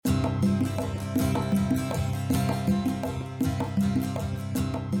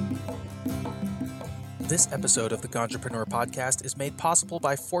This episode of the Ganjapreneur podcast is made possible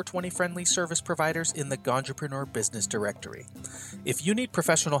by 420-friendly service providers in the Ganjapreneur Business Directory. If you need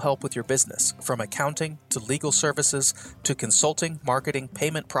professional help with your business, from accounting to legal services to consulting, marketing,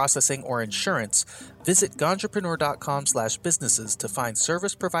 payment processing, or insurance, visit ganjapreneur.com/businesses to find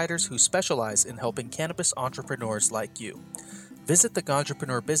service providers who specialize in helping cannabis entrepreneurs like you. Visit the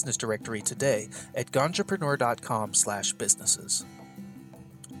Ganjapreneur Business Directory today at ganjapreneur.com/businesses.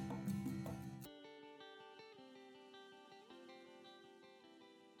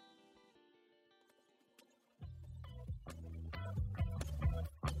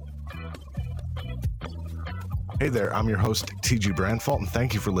 Hey there, I'm your host, TG Brandfault, and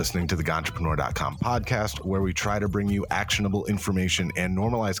thank you for listening to the Ganjapreneur.com podcast, where we try to bring you actionable information and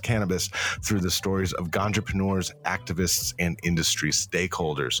normalize cannabis through the stories of Ganjapreneurs, activists, and industry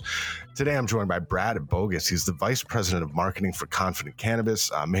stakeholders. Today, I'm joined by Brad at Bogus. He's the Vice President of Marketing for Confident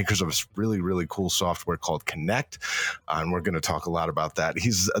Cannabis, makers of a really cool software called Connect, and we're going to talk a lot about that.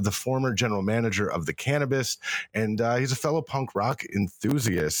 He's the former general manager of the Cannabis, and he's a fellow punk rock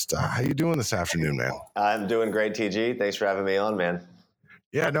enthusiast. How you doing this afternoon, man? I'm doing great, TG. Thanks for having me on, man.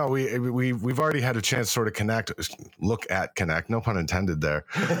 Yeah, no, we've already had a chance to sort of look at Connect, no pun intended there.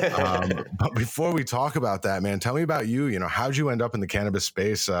 But before we talk about that, man, tell me about you. You know, how'd you end up in the cannabis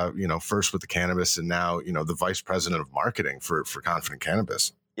space? First with the Cannabis, and now the Vice President of Marketing for Confident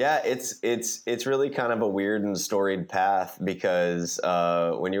Cannabis. Yeah, it's really kind of a weird and storied path because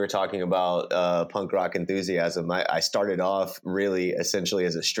when you were talking about punk rock enthusiasm, I started off really essentially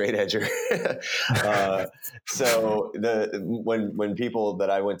as a straight edger. So when people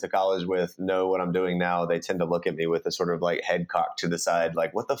that I went to college with know what I'm doing now, they tend to look at me with a sort of like head cocked to the side,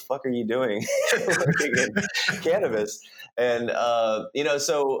 like, what the fuck are you doing working in cannabis? And,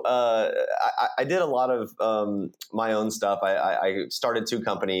 I did a lot of my own stuff. I started two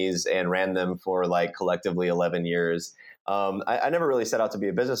companies and ran them for like collectively 11 years. I never really set out to be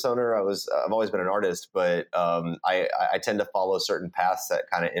a business owner. I've always been an artist, but I tend to follow certain paths that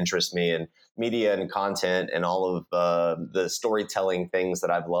kind of interest me, and media and content and all of the storytelling things that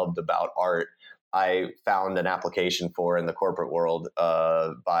I've loved about art. I found an application for in the corporate world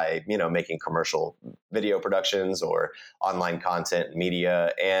by making commercial video productions or online content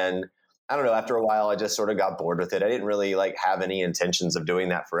media. And I don't know, after a while, I just sort of got bored with it. I didn't really have any intentions of doing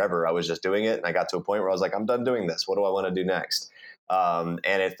that forever. I was just doing it. And I got to a point where I was like, I'm done doing this. What do I want to do next? And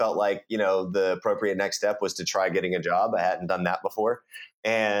it felt like, the appropriate next step was to try getting a job. I hadn't done that before.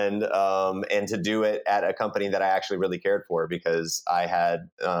 And to do it at a company that I actually really cared for, because I had,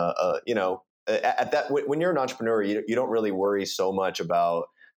 at that, when you're an entrepreneur, you don't really worry so much about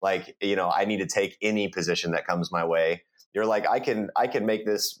I need to take any position that comes my way. You're like, I can make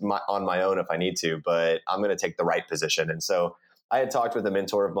this on my own if I need to, but I'm going to take the right position. And so I had talked with a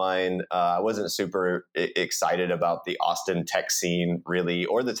mentor of mine. I wasn't super excited about the Austin tech scene really,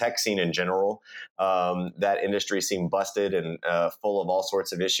 or the tech scene in general. That industry seemed busted and full of all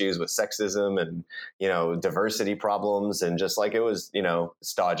sorts of issues with sexism and, diversity problems. And just it was,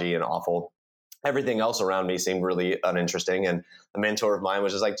 stodgy and awful. Everything else around me seemed really uninteresting. And a mentor of mine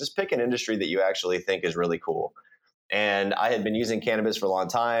was just like, just pick an industry that you actually think is really cool. And I had been using cannabis for a long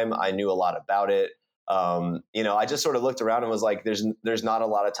time. I knew a lot about it. I just sort of looked around and was like, there's not a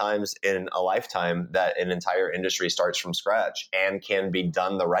lot of times in a lifetime that an entire industry starts from scratch and can be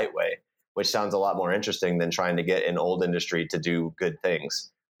done the right way, which sounds a lot more interesting than trying to get an old industry to do good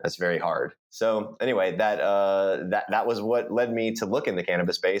things. That's very hard. So anyway, that was what led me to look in the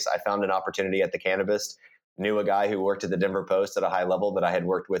cannabis space. I found an opportunity at the Cannabis, knew a guy who worked at the Denver Post at a high level that I had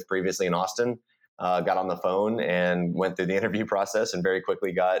worked with previously in Austin. Got on the phone and went through the interview process and very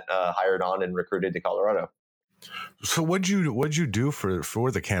quickly got hired on and recruited to Colorado. So what'd you do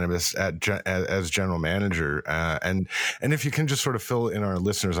for the Cannabis as general manager? And if you can just sort of fill in our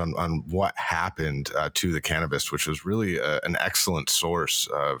listeners on what happened to the Cannabis, which was really an excellent source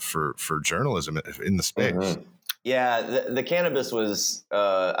for journalism in the space. Mm-hmm. Yeah, the Cannabis was,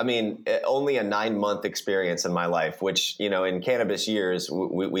 only a 9-month experience in my life, which, in cannabis years,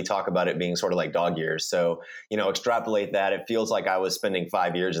 we talk about it being sort of like dog years. So, extrapolate that. It feels like I was spending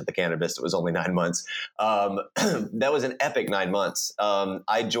 5 years at the Cannabis. It was only 9 months. That was an epic 9 months.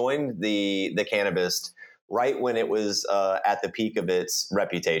 I joined the Cannabis right when it was at the peak of its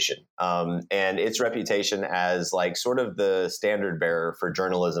reputation, and its reputation as sort of the standard bearer for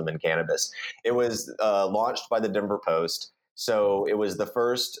journalism in cannabis. It was launched by the Denver Post. So it was the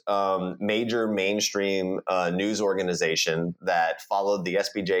first major mainstream news organization that followed the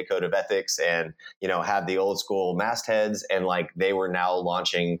SBJ Code of Ethics and, had the old school mastheads. And they were now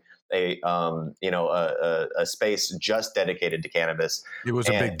launching a space just dedicated to cannabis. It was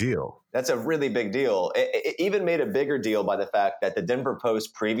a big deal. That's a really big deal. It even made a bigger deal by the fact that the Denver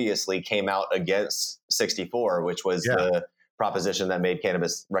Post previously came out against 64, which was the proposition that made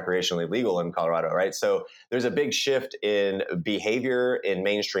cannabis recreationally legal in Colorado, right? So there's a big shift in behavior in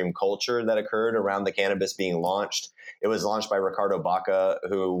mainstream culture that occurred around the cannabis being launched. It was launched by Ricardo Baca,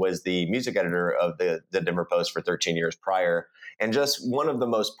 who was the music editor of the Denver Post for 13 years prior, and just one of the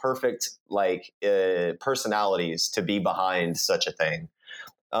most perfect personalities to be behind such a thing.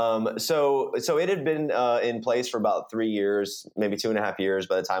 So it had been in place for about 3 years, maybe 2.5 years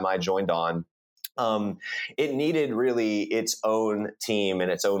by the time I joined on. It needed really its own team and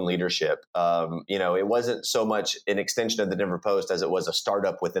its own leadership. It wasn't so much an extension of the Denver Post as it was a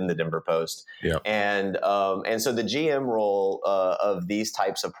startup within the Denver Post. Yeah. And so the GM role of these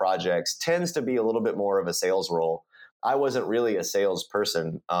types of projects tends to be a little bit more of a sales role. I wasn't really a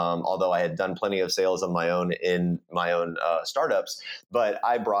salesperson, although I had done plenty of sales on my own in my own startups. But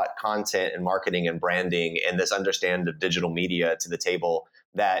I brought content and marketing and branding and this understanding of digital media to the table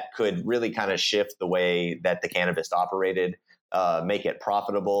that could really kind of shift the way that the cannabis operated, make it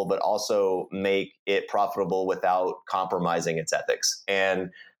profitable, but also make it profitable without compromising its ethics. And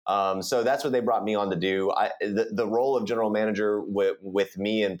so that's what they brought me on to do. The role of general manager with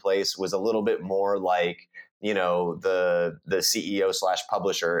me in place was a little bit more like, the CEO /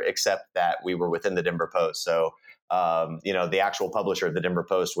 publisher, except that we were within the Denver Post. So, the actual publisher of the Denver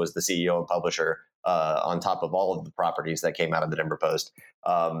Post was the CEO and publisher on top of all of the properties that came out of the Denver Post.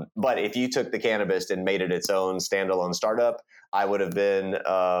 But if you took the cannabis and made it its own standalone startup, I would have been,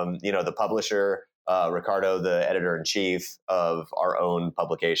 the publisher, Ricardo, the editor-in-chief of our own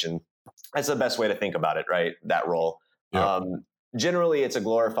publication. That's the best way to think about it, right? That role. Yeah. Generally, it's a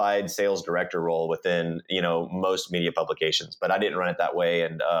glorified sales director role within, most media publications, but I didn't run it that way.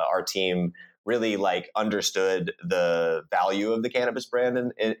 And our team really understood the value of the cannabis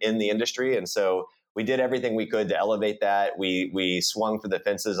brand in the industry. And so we did everything we could to elevate that. We swung for the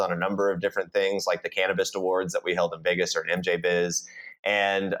fences on a number of different things, like the Cannabis Awards that we held in Vegas or in MJ Biz.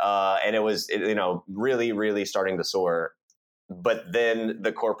 And it was, really, really starting to soar. But then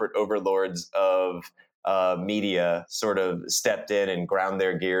the corporate overlords of media sort of stepped in and ground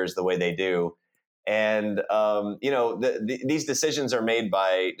their gears the way they do. And, these decisions are made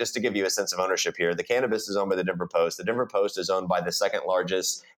by, just to give you a sense of ownership here, the cannabis is owned by the Denver Post. The Denver Post is owned by the second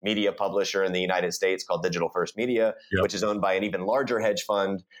largest media publisher in the United States called Digital First Media, which is owned by an even larger hedge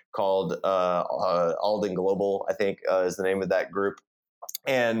fund called Alden Global, I think is the name of that group.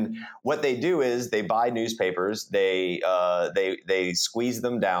 And what they do is they buy newspapers, they squeeze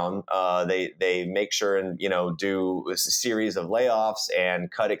them down, they make sure and do a series of layoffs and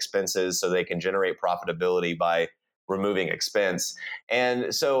cut expenses so they can generate profitability by removing expense.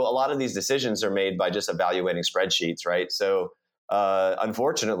 And so a lot of these decisions are made by just evaluating spreadsheets, right? So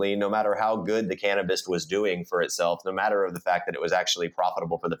unfortunately, no matter how good the cannabis was doing for itself, no matter of the fact that it was actually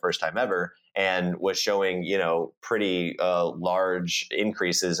profitable for the first time ever and was showing, pretty large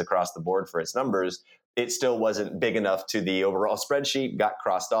increases across the board for its numbers, it still wasn't big enough to the overall spreadsheet, got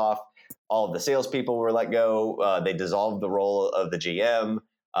crossed off. All of the salespeople were let go. They dissolved the role of the GM,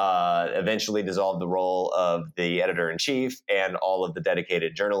 eventually dissolved the role of the editor-in-chief and all of the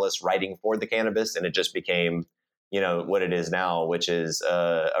dedicated journalists writing for the cannabis. And it just became what it is now, which is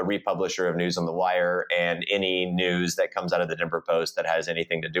a republisher of News on the Wire, and any news that comes out of the Denver Post that has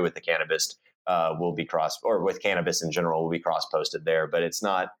anything to do with the cannabis will be or with cannabis in general will be cross-posted there. But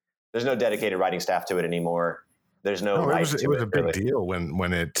there's no dedicated writing staff to it anymore. There's no. It was a big deal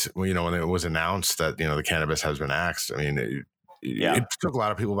when it was announced that the cannabis has been axed. I mean, it took a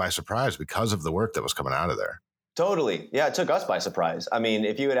lot of people by surprise because of the work that was coming out of there. Totally. Yeah, it took us by surprise. I mean,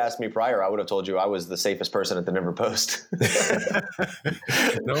 if you had asked me prior, I would have told you I was the safest person at the Denver Post. no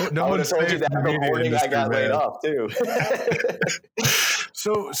I would have told you that the morning I got laid off too.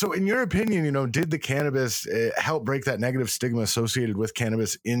 So in your opinion, did the cannabis help break that negative stigma associated with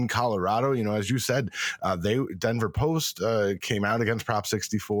cannabis in Colorado? As you said, Denver Post came out against Prop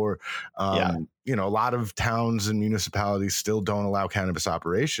 64. A lot of towns and municipalities still don't allow cannabis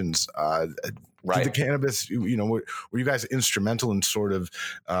operations. Right. Did the cannabis, were you guys instrumental in sort of,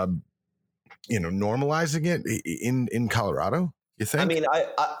 normalizing it in Colorado? You think? I mean,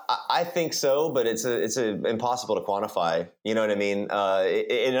 I think so, but it's impossible to quantify. You know what I mean?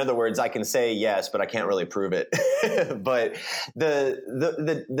 In other words, I can say yes, but I can't really prove it. But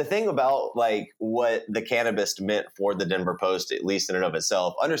the thing about what the cannabis meant for the Denver Post, at least in and of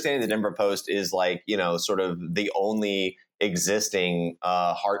itself, understanding the Denver Post is sort of the only existing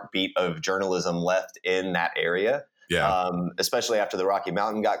heartbeat of journalism left in that area. Yeah. Especially after the Rocky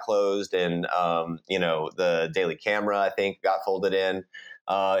Mountain got closed and, the Daily Camera, I think, got folded in.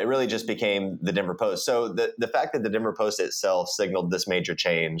 It really just became the Denver Post. So the fact that the Denver Post itself signaled this major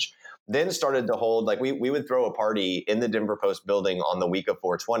change then started to hold, like we would throw a party in the Denver Post building on the week of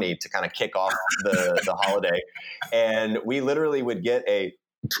 420 to kind of kick off the holiday. And we literally would get a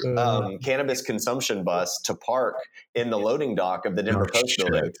cannabis consumption bus to park in the loading dock of the Denver Post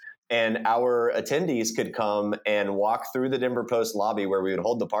building. And our attendees could come and walk through the Denver Post lobby where we would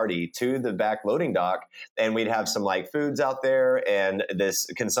hold the party to the back loading dock. And we'd have some like foods out there and this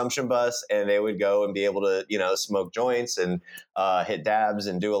consumption bus, and they would go and be able to, smoke joints and hit dabs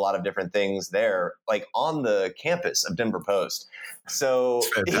and do a lot of different things there, like on the campus of Denver Post. So,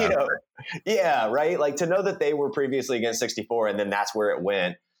 yeah, right. Like to know that they were previously against 64 and then that's where it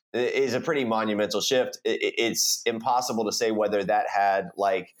went is a pretty monumental shift. It's impossible to say whether that had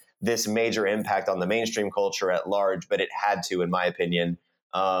like this major impact on the mainstream culture at large, but it had to, in my opinion.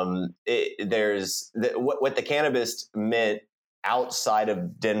 What the cannabis meant outside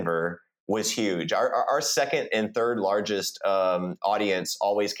of Denver was huge. Our second and third largest audience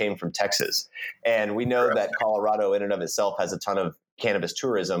always came from Texas. And we know that Colorado in and of itself has a ton of cannabis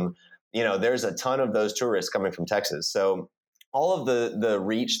tourism. There's a ton of those tourists coming from Texas. So all of the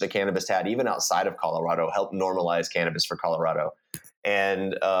reach the cannabis had, even outside of Colorado, helped normalize cannabis for Colorado.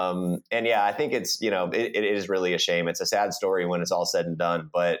 And yeah, I think it's, it is really a shame. It's a sad story when it's all said and done,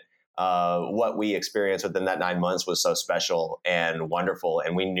 but what we experienced within that 9 months was so special and wonderful.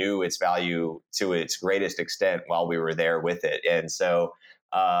 And we knew its value to its greatest extent while we were there with it. And so,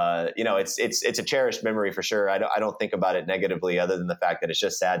 it's a cherished memory for sure. I don't think about it negatively, other than the fact that it's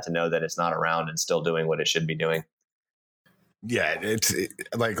just sad to know that it's not around and still doing what it should be doing. Yeah,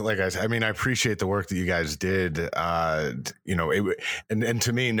 like I said, I mean, I appreciate the work that you guys did. And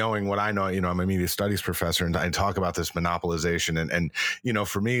to me, knowing what I know, I'm a media studies professor, and I talk about this monopolization, and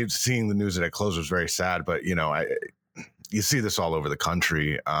for me, seeing the news that it closed was very sad. But you see this all over the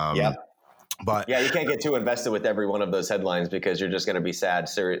country. Yeah. But yeah, you can't get too invested with every one of those headlines because you're just going to be sad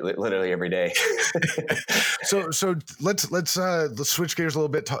literally every day. So let's switch gears a little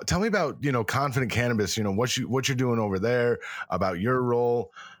bit. Tell me about, Confident Cannabis, what you're doing over there, about your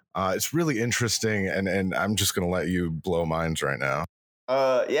role. It's really interesting. And I'm just going to let you blow minds right now.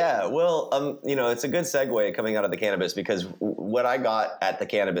 Yeah, well, it's a good segue coming out of the cannabis, because what I got at the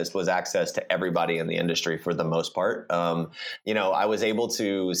cannabis was access to everybody in the industry for the most part. I was able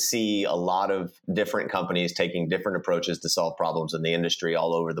to see a lot of different companies taking different approaches to solve problems in the industry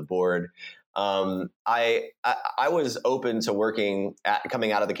all over the board. I was open to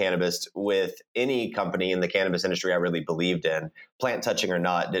coming out of the cannabis with any company in the cannabis industry I really believed in. Plant touching or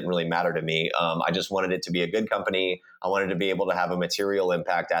not didn't really matter to me. I just wanted it to be a good company. I wanted to be able to have a material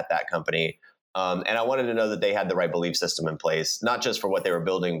impact at that company. And I wanted to know that they had the right belief system in place, not just for what they were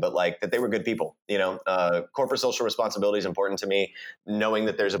building, but like that they were good people. Corporate social responsibility is important to me. Knowing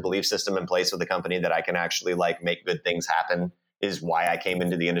that there's a belief system in place with the company that I can actually like make good things happen is why I came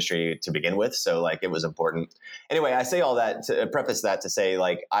into the industry to begin with. So like it was important. Anyway, I say all that to preface that to say,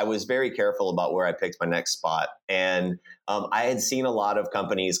 like, I was very careful about where I picked my next spot. And I had seen a lot of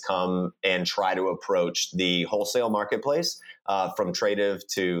companies come and try to approach the wholesale marketplace, from Tradive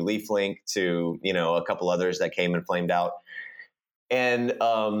to LeafLink to, a couple others that came and flamed out. And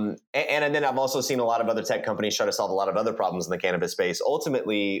then I've also seen a lot of other tech companies try to solve a lot of other problems in the cannabis space.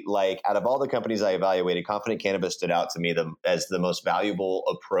 Ultimately, like out of all the companies I evaluated, Confident Cannabis stood out to me as the most valuable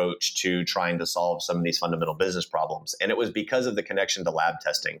approach to trying to solve some of these fundamental business problems. And it was because of the connection to lab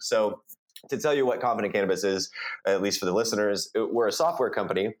testing. So to tell you what Confident Cannabis is, at least for the listeners, we're a software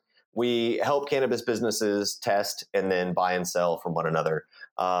company. We help cannabis businesses test and then buy and sell from one another.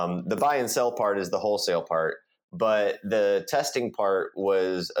 The buy and sell part is the wholesale part. But the testing part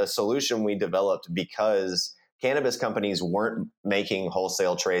was a solution we developed because cannabis companies weren't making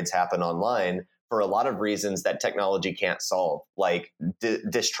wholesale trades happen online for a lot of reasons that technology can't solve, like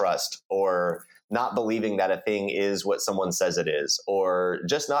distrust or not believing that a thing is what someone says it is, or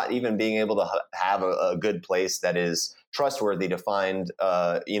just not even being able to have a good place that is trustworthy to find,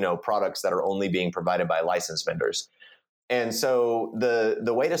 products that are only being provided by licensed vendors. And so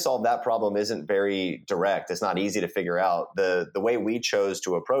the way to solve that problem isn't very direct. It's not easy to figure out. The way we chose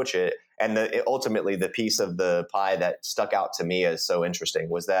to approach it, and ultimately the piece of the pie that stuck out to me as so interesting,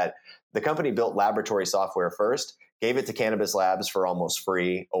 was that the company built laboratory software first, gave it to cannabis labs for almost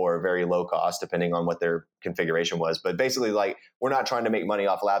free or very low cost, depending on what their configuration was. But basically, like, we're not trying to make money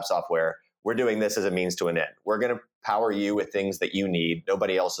off lab software. We're doing this as a means to an end. We're going to power you with things that you need.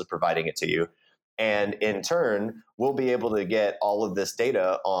 Nobody else is providing it to you. And in turn, we'll be able to get all of this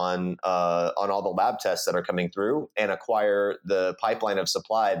data on all the lab tests that are coming through and acquire the pipeline of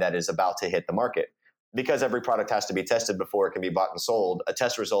supply that is about to hit the market. Because every product has to be tested before it can be bought and sold, a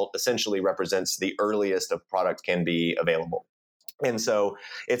test result essentially represents the earliest a product can be available. And so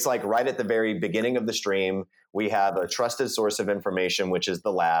it's like right at the very beginning of the stream, we have a trusted source of information, which is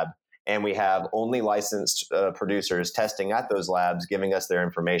the lab. And we have only licensed producers testing at those labs, giving us their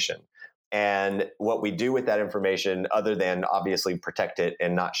information. And what we do with that information, other than obviously protect it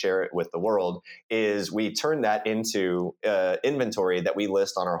and not share it with the world, is we turn that into inventory that we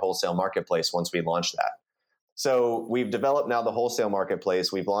list on our wholesale marketplace once we launch that. So we've developed now the wholesale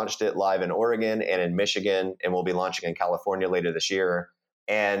marketplace. We've launched it live in Oregon and in Michigan, and we'll be launching in California later this year.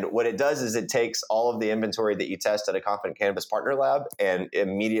 And what it does is it takes all of the inventory that you test at a Confident Cannabis Partner Lab and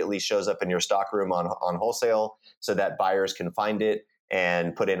immediately shows up in your stockroom on wholesale so that buyers can find it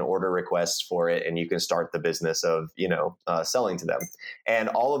and put in order requests for it, and you can start the business of selling to them. And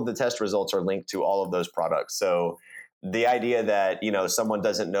all of the test results are linked to all of those products. So the idea that someone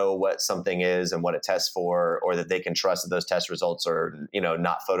doesn't know what something is and what it tests for, or that they can trust that those test results are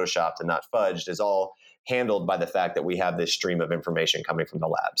not photoshopped and not fudged, is all handled by the fact that we have this stream of information coming from the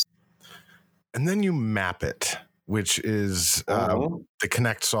labs. And then you map it, which is the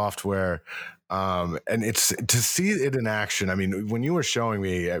Connect software. And it's to see it in action. I mean, when you were showing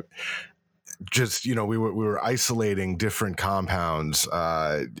me, we were isolating different compounds,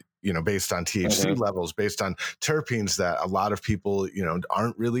 based on THC levels, based on terpenes that a lot of people,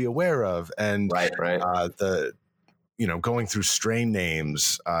 aren't really aware of. And going through strain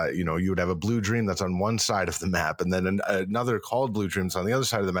names, you would have a Blue Dream that's on one side of the map, and then another called Blue Dreams on the other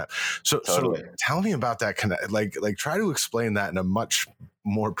side of the map. So tell me about that. Like try to explain that in a much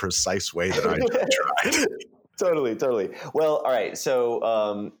more precise way than I tried. Totally. Well, all right.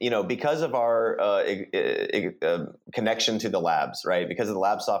 So, because of our connection to the labs, right? Because of the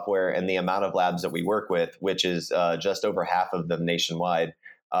lab software and the amount of labs that we work with, which is just over half of them nationwide,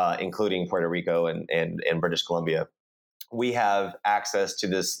 including Puerto Rico and British Columbia, we have access to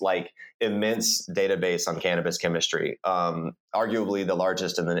this immense database on cannabis chemistry, arguably the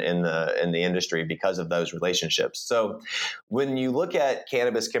largest in the industry because of those relationships. So when you look at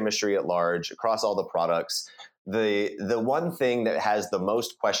cannabis chemistry at large across all the products, the one thing that has the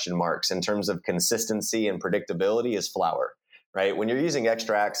most question marks in terms of consistency and predictability is flower. Right? When you're using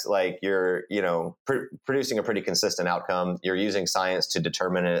extracts, you're, producing a pretty consistent outcome. You're using science to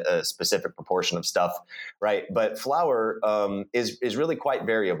determine a specific proportion of stuff, right? But flower is really quite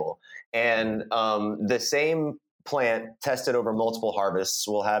variable. And the same plant tested over multiple harvests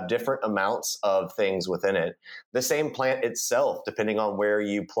will have different amounts of things within it. The same plant itself, depending on where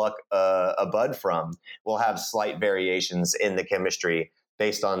you pluck a bud from, will have slight variations in the chemistry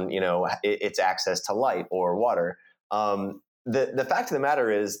based on, its access to light or water. The fact of the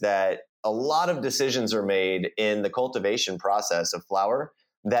matter is that a lot of decisions are made in the cultivation process of flower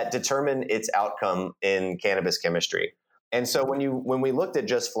that determine its outcome in cannabis chemistry. And so when we looked at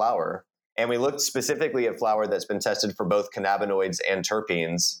just flower, and we looked specifically at flower that's been tested for both cannabinoids and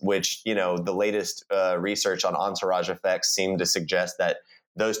terpenes, which, the latest research on entourage effects seemed to suggest that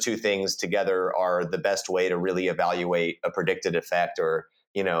those two things together are the best way to really evaluate a predicted effect or,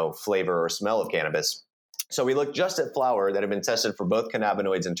 flavor or smell of cannabis. So we looked just at flower that had been tested for both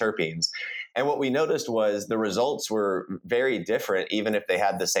cannabinoids and terpenes. And what we noticed was the results were very different, even if they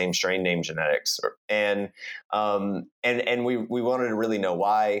had the same strain name genetics. And we wanted to really know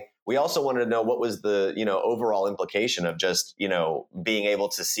why. We also wanted to know what was the, overall implication of just, being able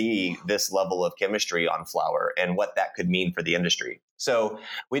to see this level of chemistry on flower and what that could mean for the industry. So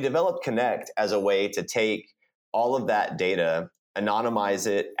we developed Connect as a way to take all of that data, anonymize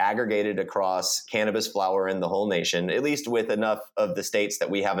it, aggregate it across cannabis flower in the whole nation, at least with enough of the states that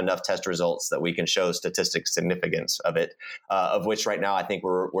we have enough test results that we can show statistic significance of it, of which right now I think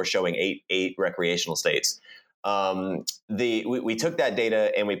we're showing eight recreational states. We took that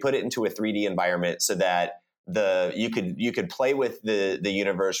data and we put it into a 3D environment so that you could play with the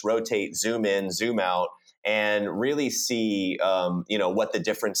universe, rotate, zoom in, zoom out, and really see what the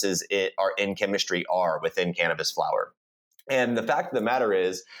differences are in chemistry are within cannabis flower. And the fact of the matter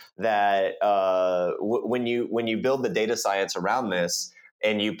is that when you build the data science around this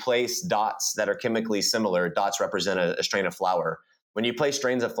and you place dots that are chemically similar, dots represent a strain of flower. When you place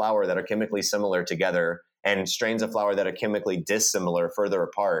strains of flower that are chemically similar together and strains of flower that are chemically dissimilar further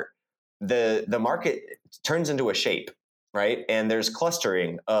apart, the market turns into a shape, right? And there's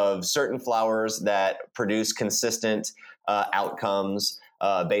clustering of certain flowers that produce consistent outcomes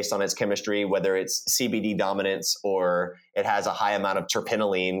based on its chemistry, whether it's CBD dominance or it has a high amount of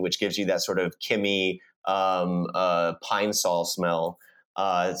terpinolene, which gives you that sort of kimmy pine sol smell.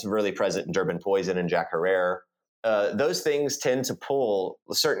 It's really present in Durban Poison and Jack Herrera. Those things tend to pull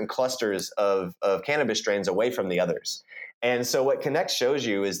certain clusters of cannabis strains away from the others. And so what Connect shows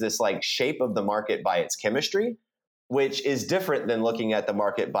you is this like shape of the market by its chemistry, which is different than looking at the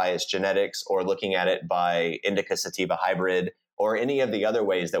market by its genetics or looking at it by indica sativa hybrid or any of the other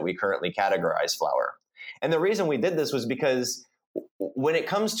ways that we currently categorize flower. And the reason we did this was because when it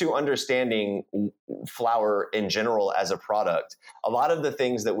comes to understanding flower in general as a product, a lot of the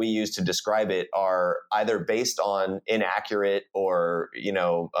things that we use to describe it are either based on inaccurate or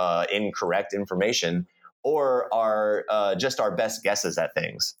incorrect information, or are just our best guesses at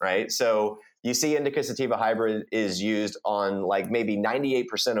things, right? So you see indica sativa hybrid is used on like maybe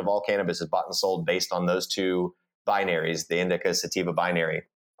 98% of all cannabis is bought and sold based on those two binaries, the indica sativa binary.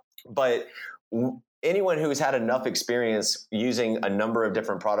 But anyone who's had enough experience using a number of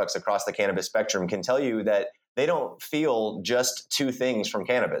different products across the cannabis spectrum can tell you that they don't feel just two things from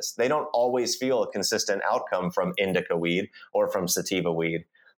cannabis. They don't always feel a consistent outcome from indica weed or from sativa weed.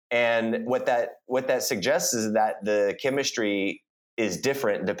 And what that suggests is that the chemistry is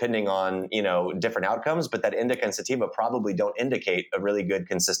different depending on, different outcomes, but that indica and sativa probably don't indicate a really good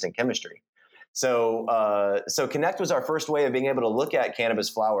consistent chemistry. So Connect was our first way of being able to look at cannabis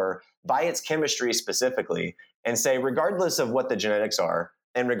flower by its chemistry specifically and say, regardless of what the genetics are,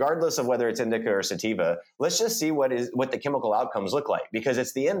 and regardless of whether it's indica or sativa, let's just see what the chemical outcomes look like, because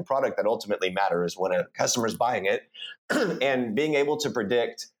it's the end product that ultimately matters when a customer's buying it. And being able to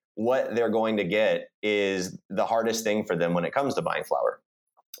predict what they're going to get is the hardest thing for them when it comes to buying flower.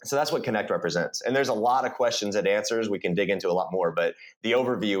 So that's what Connect represents. And there's a lot of questions and answers. We can dig into a lot more, but the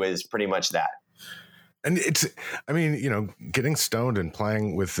overview is pretty much that. And getting stoned and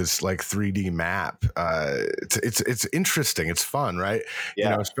playing with this like 3D map, it's interesting. It's fun, right?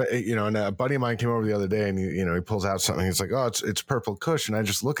 Yeah. And a buddy of mine came over the other day and he pulls out something. He's like, oh, it's Purple Kush. And I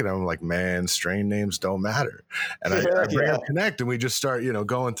just look at him like, man, strain names don't matter. And I bring up Connect and we just start,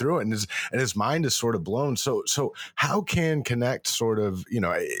 going through it, and his mind is sort of blown. So how can Connect sort of,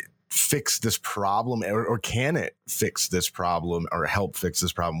 fix this problem, or can it fix this problem or help fix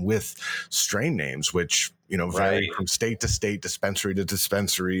this problem with strain names, which, vary from state to state, dispensary to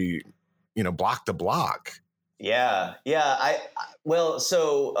dispensary, block to block? Yeah. I'd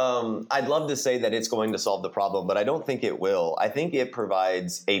love to say that it's going to solve the problem, but I don't think it will. I think it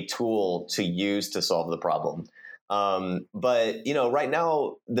provides a tool to use to solve the problem. But right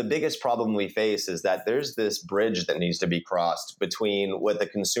now, the biggest problem we face is that there's this bridge that needs to be crossed between what the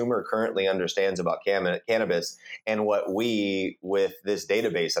consumer currently understands about cannabis and what we, with this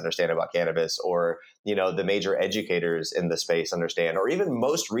database, understand about cannabis, or, the major educators in the space understand, or even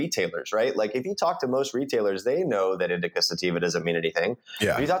most retailers, right? Like if you talk to most retailers, they know that indica sativa doesn't mean anything.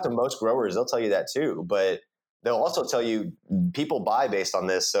 Yeah. If you talk to most growers, they'll tell you that too. But they'll also tell you people buy based on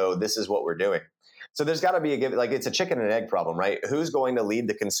this, so this is what we're doing. So there's got to be it's a chicken and egg problem, right? Who's going to lead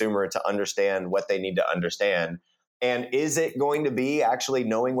the consumer to understand what they need to understand? And is it going to be actually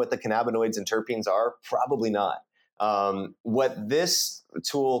knowing what the cannabinoids and terpenes are? Probably not. What this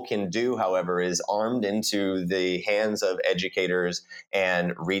tool can do, however, is armed into the hands of educators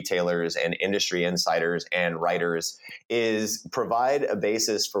and retailers and industry insiders and writers, is provide a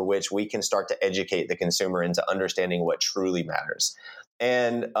basis for which we can start to educate the consumer into understanding what truly matters.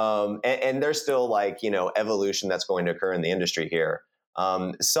 And there's still evolution that's going to occur in the industry here.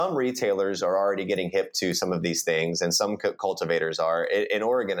 Some retailers are already getting hip to some of these things, and some cultivators are. In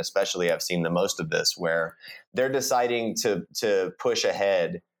Oregon, especially, I've seen the most of this, where they're deciding to push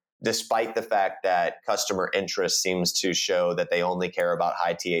ahead, despite the fact that customer interest seems to show that they only care about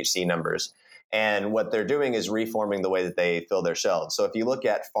high THC numbers. And what they're doing is reforming the way that they fill their shelves. So if you look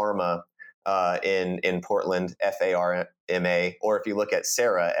at pharma in Portland, FARMA, or if you look at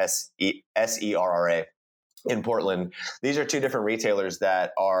Serra, SERRA, in Portland, these are two different retailers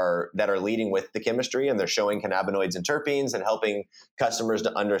that are leading with the chemistry, and they're showing cannabinoids and terpenes and helping customers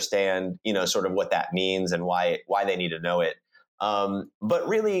to understand, sort of what that means and why they need to know it. But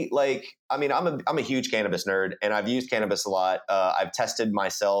really, I'm a huge cannabis nerd, and I've used cannabis a lot. I've tested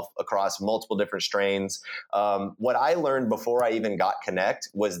myself across multiple different strains. What I learned before I even got Connect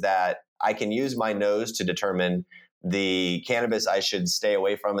was that I can use my nose to determine the cannabis I should stay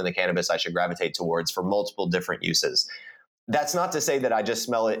away from and the cannabis I should gravitate towards for multiple different uses. That's not to say that I just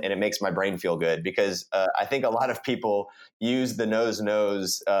smell it and it makes my brain feel good, because I think a lot of people use the nose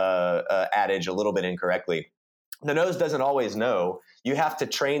adage a little bit incorrectly. the nose doesn't always know. You have to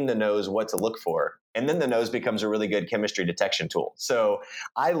train the nose what to look for. And then the nose becomes a really good chemistry detection tool. So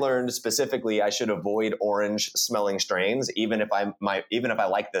I learned specifically I should avoid orange smelling strains, even if I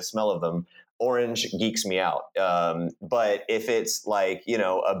like the smell of them. Orange geeks me out. But if it's like,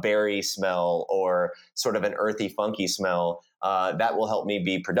 a berry smell or sort of an earthy, funky smell, that will help me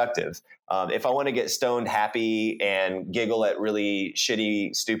be productive. If I want to get stoned happy and giggle at really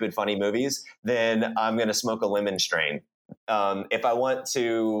shitty, stupid, funny movies, then I'm going to smoke a lemon strain. If I want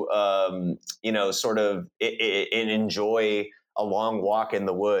to, sort of enjoy a long walk in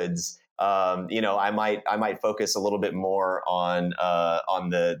the woods, I might focus a little bit more on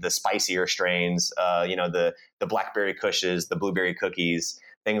the spicier strains, the blackberry kushes, the blueberry cookies,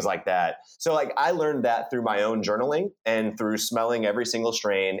 things like that. So like I learned that through my own journaling and through smelling every single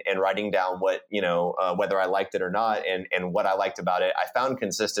strain and writing down what, whether I liked it or not and what I liked about it. I found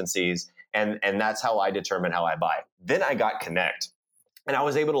consistencies and that's how I determine how I buy. Then I got Connect. And I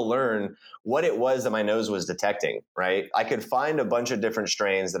was able to learn what it was that my nose was detecting, right? I could find a bunch of different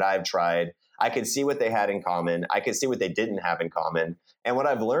strains that I've tried. I could see what they had in common. I could see what they didn't have in common. And what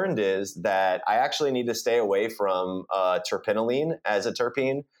I've learned is that I actually need to stay away from terpinolene as a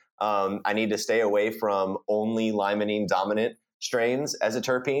terpene. I need to stay away from only limonene dominant strains as a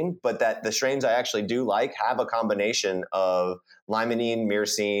terpene, but that the strains I actually do like have a combination of limonene,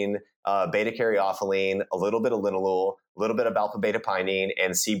 myrcene, beta-caryophyllene, a little bit of linalool, a little bit of alpha-beta pinene,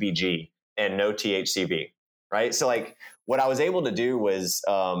 and CBG, and no THCV, right? So like what I was able to do was,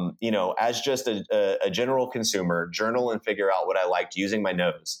 as just a general consumer, journal and figure out what I liked using my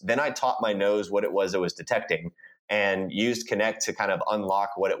nose. Then I taught my nose what it was detecting and used Connect to kind of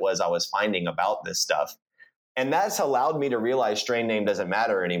unlock what it was I was finding about this stuff. And that's allowed me to realize strain name doesn't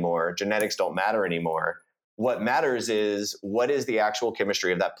matter anymore. Genetics don't matter anymore. What matters is what is the actual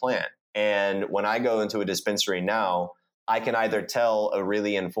chemistry of that plant. And when I go into a dispensary now, I can either tell a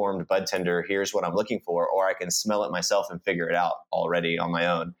really informed bud tender, here's what I'm looking for, or I can smell it myself and figure it out already on my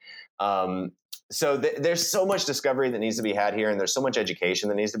own. So there's so much discovery that needs to be had here, and there's so much education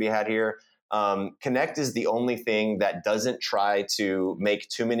that needs to be had here. Connect is the only thing that doesn't try to make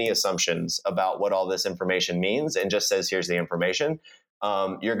too many assumptions about what all this information means and just says, here's the information.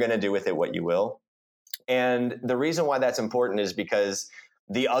 You're going to do with it what you will. And the reason why that's important is because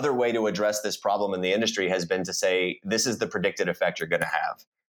the other way to address this problem in the industry has been to say, this is the predicted effect you're going to have.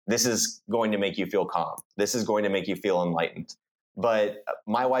 This is going to make you feel calm. This is going to make you feel enlightened. But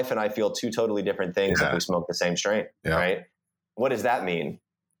my wife and I feel two totally different things if we smoke the same strain, right? What does that mean?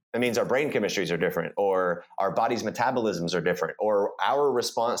 That means our brain chemistries are different, or our body's metabolisms are different, or our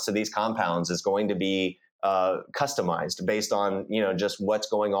response to these compounds is going to be customized based on, just what's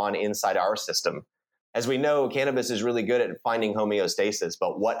going on inside our system. As we know, cannabis is really good at finding homeostasis,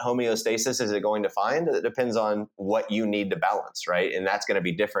 but what homeostasis is it going to find? It depends on what you need to balance, right? And that's going to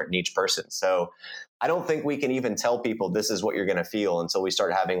be different in each person. So I don't think we can even tell people this is what you're going to feel until we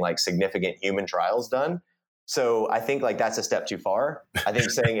start having like significant human trials done. So I think like that's a step too far. I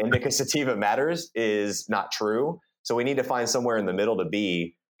think saying indica sativa matters is not true. So we need to find somewhere in the middle to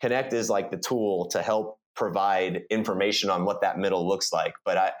be. Connect is like the tool to help provide information on what that middle looks like.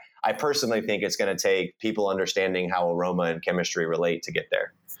 But I personally think it's going to take people understanding how aroma and chemistry relate to get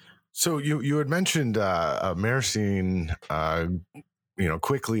there. So you had mentioned myrcene,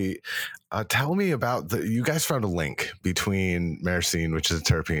 quickly. Tell me about you guys found a link between myrcene, which is a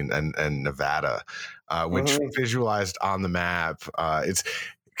terpene, and Nevada, which visualized on the map.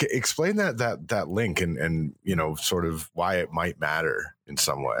 Explain that link and sort of why it might matter in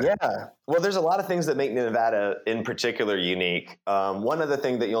some way. Yeah. Well, there's a lot of things that make Nevada in particular unique. One of the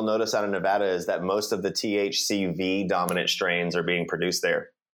things that you'll notice out of Nevada is that most of the THCV dominant strains are being produced there.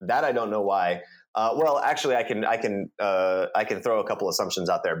 That I don't know why. Well, actually, I can throw a couple assumptions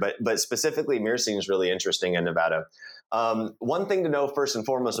out there, but specifically, myrcene is really interesting in Nevada. One thing to know first and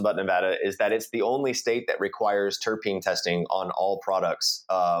foremost about Nevada is that it's the only state that requires terpene testing on all products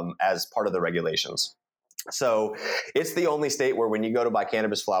as part of the regulations. So it's the only state where when you go to buy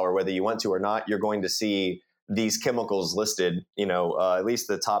cannabis flower, whether you want to or not, you're going to see these chemicals listed, at least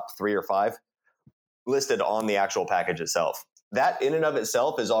the top 3 or 5 listed on the actual package itself. That in and of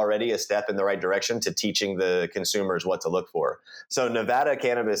itself is already a step in the right direction to teaching the consumers what to look for. So Nevada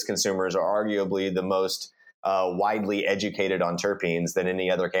cannabis consumers are arguably the most widely educated on terpenes than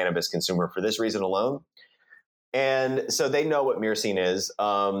any other cannabis consumer for this reason alone. And so they know what myrcene is.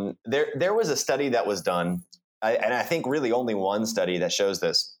 There was a study that was done, and I think really only one study that shows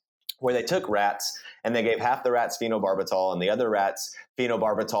this, where they took rats and they gave half the rats phenobarbital and the other rats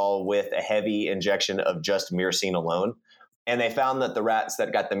phenobarbital with a heavy injection of just myrcene alone. And they found that the rats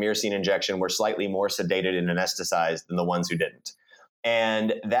that got the myrcene injection were slightly more sedated and anesthetized than the ones who didn't.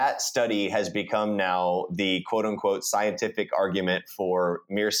 And that study has become now the quote unquote scientific argument for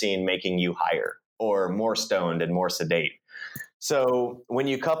myrcene making you higher or more stoned and more sedate. So when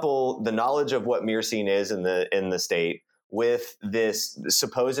you couple the knowledge of what myrcene is in the state with this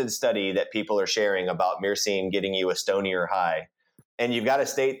supposed study that people are sharing about myrcene getting you a stonier high, and you've got a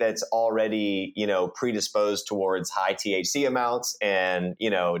state that's already, predisposed towards high THC amounts and,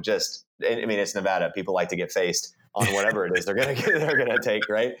 it's Nevada. People like to get faced on whatever it is they're gonna take,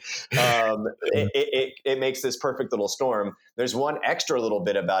 right? It makes this perfect little storm. There's one extra little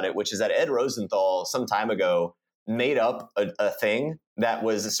bit about it, which is that Ed Rosenthal some time ago made up a thing that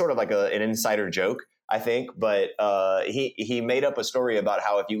was sort of like an insider joke, I think, but he made up a story about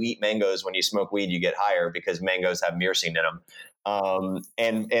how if you eat mangoes when you smoke weed, you get higher because mangoes have myrcene in them.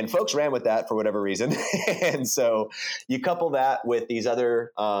 And folks ran with that for whatever reason. And so you couple that with these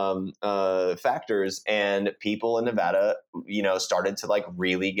other factors, and people in Nevada, started to like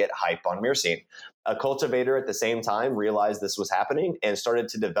really get hype on myrcene. A cultivator at the same time realized this was happening and started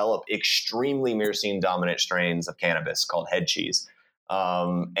to develop extremely myrcene dominant strains of cannabis called head cheese.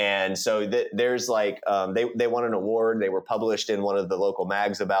 And so there's like, they won an award. They were published in one of the local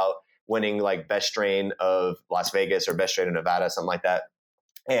mags about winning like best strain of Las Vegas or best strain of Nevada, something like that.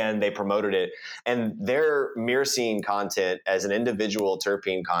 And they promoted it. And their myrcene content as an individual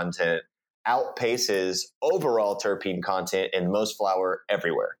terpene content outpaces overall terpene content in most flower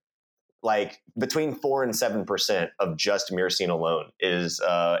everywhere. Like between 4 and 7% of just myrcene alone is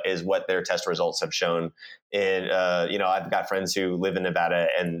what their test results have shown. And I've got friends who live in Nevada,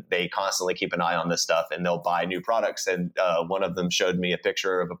 and they constantly keep an eye on this stuff, and they'll buy new products. And one of them showed me a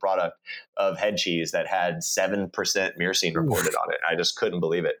picture of a product of head cheese that had 7% myrcene reported on it. I just couldn't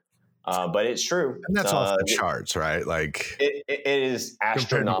believe it. But it's true. And that's off the charts, right? Like it is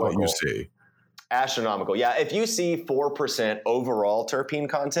astronomical. What you see. Astronomical. Yeah. If you see 4% overall terpene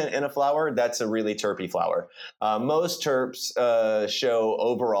content in a flower, that's a really terpy flower. Most terps show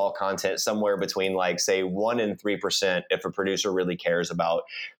overall content somewhere between like, say, 1 and 3% if a producer really cares about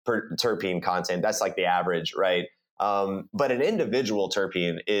terpene content. That's like the average, right? But an individual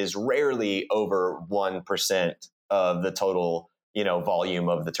terpene is rarely over 1% of the total volume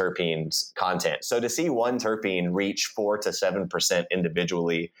of the terpenes content. So to see one terpene reach 4 to 7%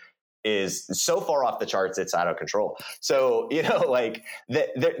 individually is so far off the charts, it's out of control. So,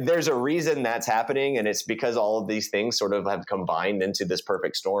 there's a reason that's happening. And it's because all of these things sort of have combined into this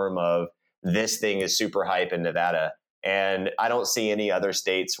perfect storm of this thing is super hype in Nevada. And I don't see any other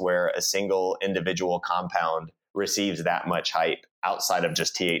states where a single individual compound receives that much hype outside of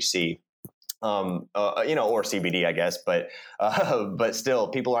just THC. Or CBD, I guess, but still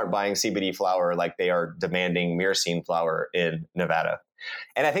people aren't buying CBD flower like they are demanding myrcene flower in Nevada.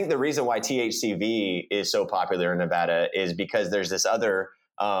 And I think the reason why THCV is so popular in Nevada is because there's this other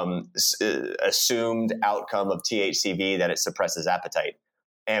assumed outcome of THCV that it suppresses appetite.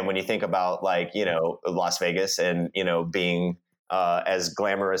 And when you think about Las Vegas and, being as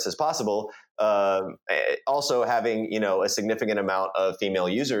glamorous as possible, also having, a significant amount of female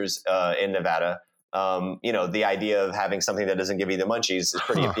users in Nevada, the idea of having something that doesn't give you the munchies is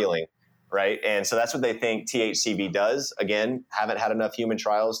pretty appealing. Right. And so that's what they think THCV does. Again, haven't had enough human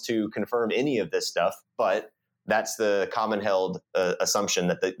trials to confirm any of this stuff, but that's the common held assumption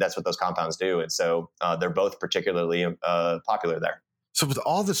that that's what those compounds do. And so they're both particularly popular there. So with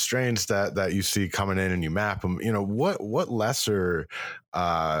all the strains that you see coming in and you map them, what lesser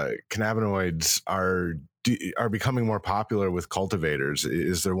cannabinoids are becoming more popular with cultivators?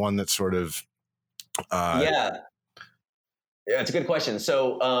 Is there one that's sort of Yeah, it's a good question.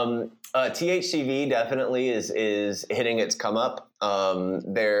 So THCV definitely is hitting its come up.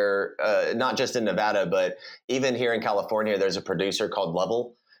 They're not just in Nevada, but even here in California, there's a producer called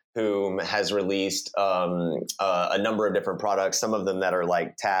Level who has released a number of different products, some of them that are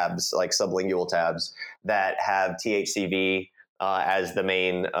like tabs, like sublingual tabs that have THCV as the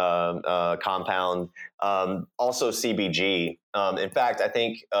main compound. Also CBG. In fact, I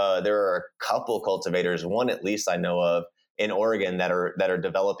think there are a couple cultivators, one at least I know of, in Oregon that are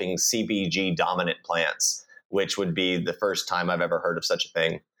developing CBG dominant plants, which would be the first time I've ever heard of such a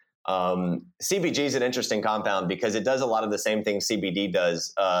thing. CBG is an interesting compound because it does a lot of the same things CBD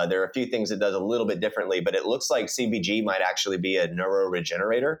does. There are a few things it does a little bit differently, but it looks like CBG might actually be a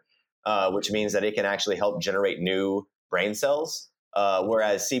neuroregenerator, which means that it can actually help generate new brain cells.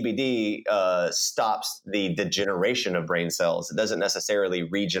 Whereas CBD stops the degeneration of brain cells. It doesn't necessarily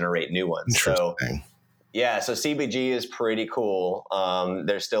regenerate new ones. So Yeah, so CBG is pretty cool.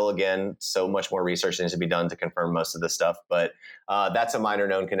 There's still, again, so much more research needs to be done to confirm most of this stuff, but that's a minor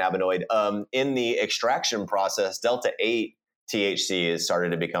known cannabinoid. In the extraction process, Delta 8 THC has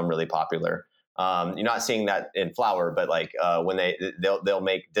started to become really popular. You're not seeing that in flower, but like when they'll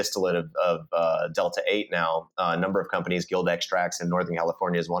make distillate of Delta 8 now. A number of companies, Guild Extracts in Northern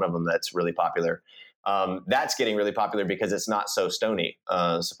California is one of them that's really popular. That's getting really popular because it's not so stony.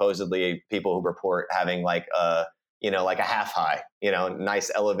 Supposedly people who report having like a half high, nice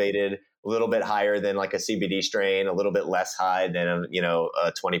elevated, a little bit higher than like a CBD strain, a little bit less high than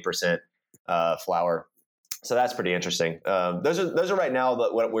a 20% flower. So that's pretty interesting. Those are right now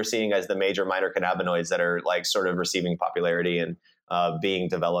what we're seeing as the major minor cannabinoids that are like sort of receiving popularity and being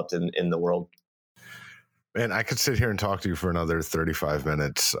developed in the world. Man, I could sit here and talk to you for another 35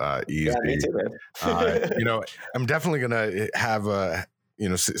 minutes. Easy. Yeah, me too, man. I'm definitely going to have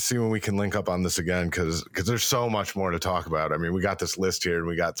see when we can link up on this again, because there's so much more to talk about. I mean, we got this list here and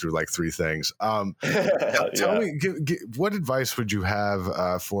we got through like 3 things. Tell me, what advice would you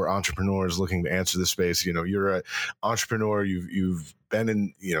have for entrepreneurs looking to answer this space? You're an entrepreneur. You've been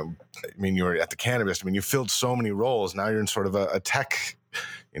in, you're at the Cannabis. You filled so many roles. Now you're in sort of a tech,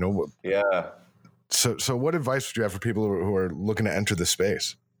 Yeah. So what advice would you have for people who are looking to enter the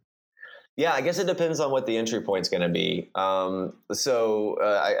space? Yeah, I guess it depends on what the entry point's going to be. I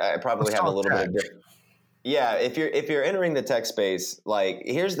probably have a little bit of different. Yeah, if you're entering the tech space, like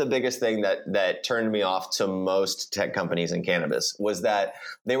here's the biggest thing that turned me off to most tech companies in cannabis was that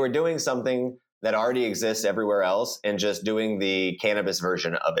they were doing something that already exists everywhere else and just doing the cannabis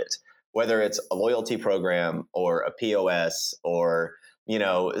version of it, whether it's a loyalty program or a POS or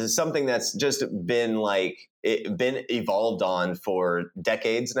something that's just been evolved on for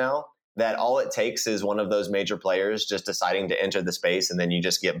decades now, that all it takes is one of those major players just deciding to enter the space and then you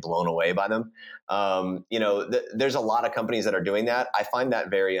just get blown away by them. There's a lot of companies that are doing that. I find that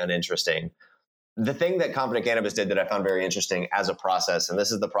very uninteresting. The thing that Confident Cannabis did that I found very interesting as a process, and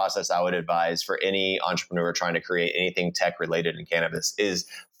this is the process I would advise for any entrepreneur trying to create anything tech related in cannabis, is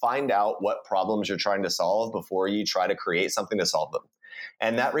find out what problems you're trying to solve before you try to create something to solve them.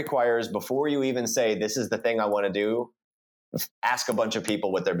 And that requires, before you even say, this is the thing I want to do, ask a bunch of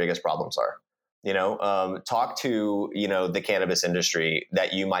people what their biggest problems are. Talk to, the cannabis industry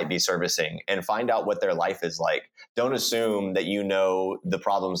that you might be servicing and find out what their life is like. Don't assume that the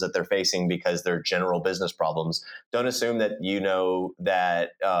problems that they're facing because they're general business problems. Don't assume that that,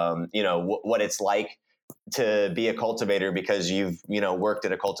 what it's like to be a cultivator because you've worked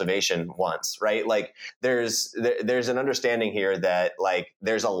at a cultivation once, right? Like there's an understanding here that like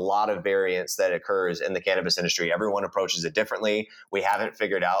there's a lot of variance that occurs in the cannabis industry. Everyone approaches it differently. We haven't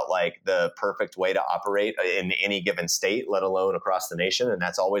figured out like the perfect way to operate in any given state, let alone across the nation, and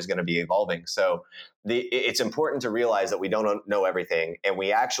that's always going to be evolving. So it's important to realize that we don't know everything, and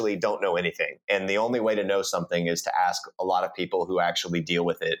we actually don't know anything. And the only way to know something is to ask a lot of people who actually deal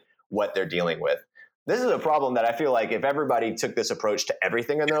with it what they're dealing with. This is a problem that I feel like if everybody took this approach to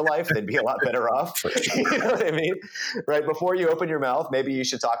everything in their life, they'd be a lot better off. You know what I mean? Right? Before you open your mouth, maybe you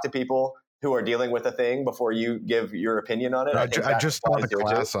should talk to people who are dealing with a thing before you give your opinion on it. I just taught a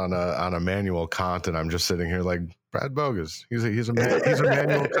class on a manual Kant, and I'm just sitting here like, Brad Bogus. He's a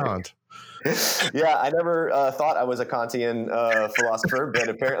manual Kant. Yeah, I never thought I was a Kantian philosopher, but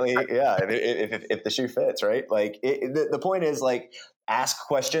apparently, yeah, if the shoe fits, right? Like the point is like, ask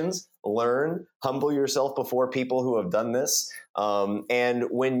questions, learn, humble yourself before people who have done this. And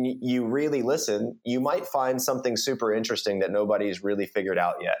when you really listen, you might find something super interesting that nobody's really figured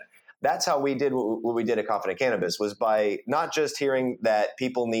out yet. That's how we did what we did at Confident Cannabis, was by not just hearing that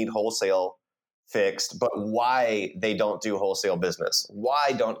people need wholesale fixed, but why they don't do wholesale business.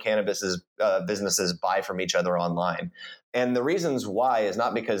 Why don't cannabis businesses buy from each other online? And the reasons why is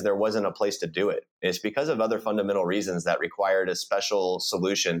not because there wasn't a place to do it. It's because of other fundamental reasons that required a special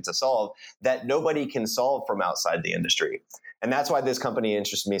solution to solve that nobody can solve from outside the industry. And that's why this company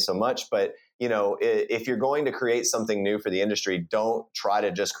interests me so much. But, if you're going to create something new for the industry, don't try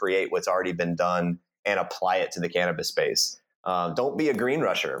to just create what's already been done and apply it to the cannabis space. Don't be a green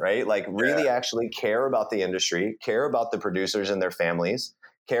rusher, right? Like really actually care about the industry, care about the producers and their families,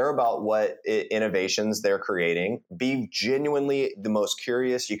 care about what innovations they're creating, be genuinely the most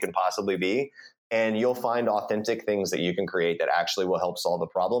curious you can possibly be, and you'll find authentic things that you can create that actually will help solve a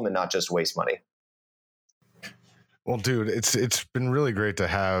problem and not just waste money. Well, dude, it's been really great to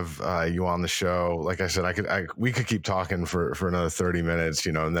have you on the show. Like I said, we could keep talking for another 30 minutes,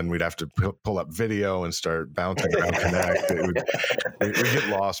 and then we'd have to pull up video and start bouncing around Connect. We get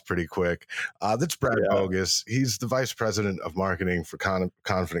lost pretty quick. That's Brad Bogus. He's the vice president of marketing for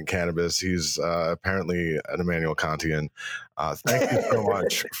Confident Cannabis. He's apparently an Emmanuel Kantian. Thank you so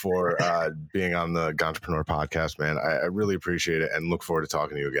much for being on the Ganjapreneur podcast, man. I really appreciate it and look forward to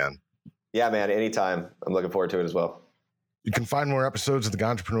talking to you again. Yeah, man, anytime. I'm looking forward to it as well. You can find more episodes of the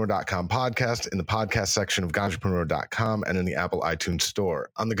Ganjapreneur.com podcast in the podcast section of Ganjapreneur.com and in the Apple iTunes store.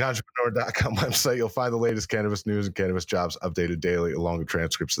 On the Ganjapreneur.com website, you'll find the latest cannabis news and cannabis jobs updated daily along with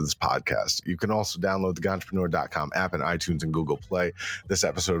transcripts of this podcast. You can also download the Ganjapreneur.com app in iTunes and Google Play. This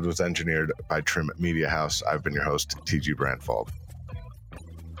episode was engineered by Trim Media House. I've been your host, TG Brandfold.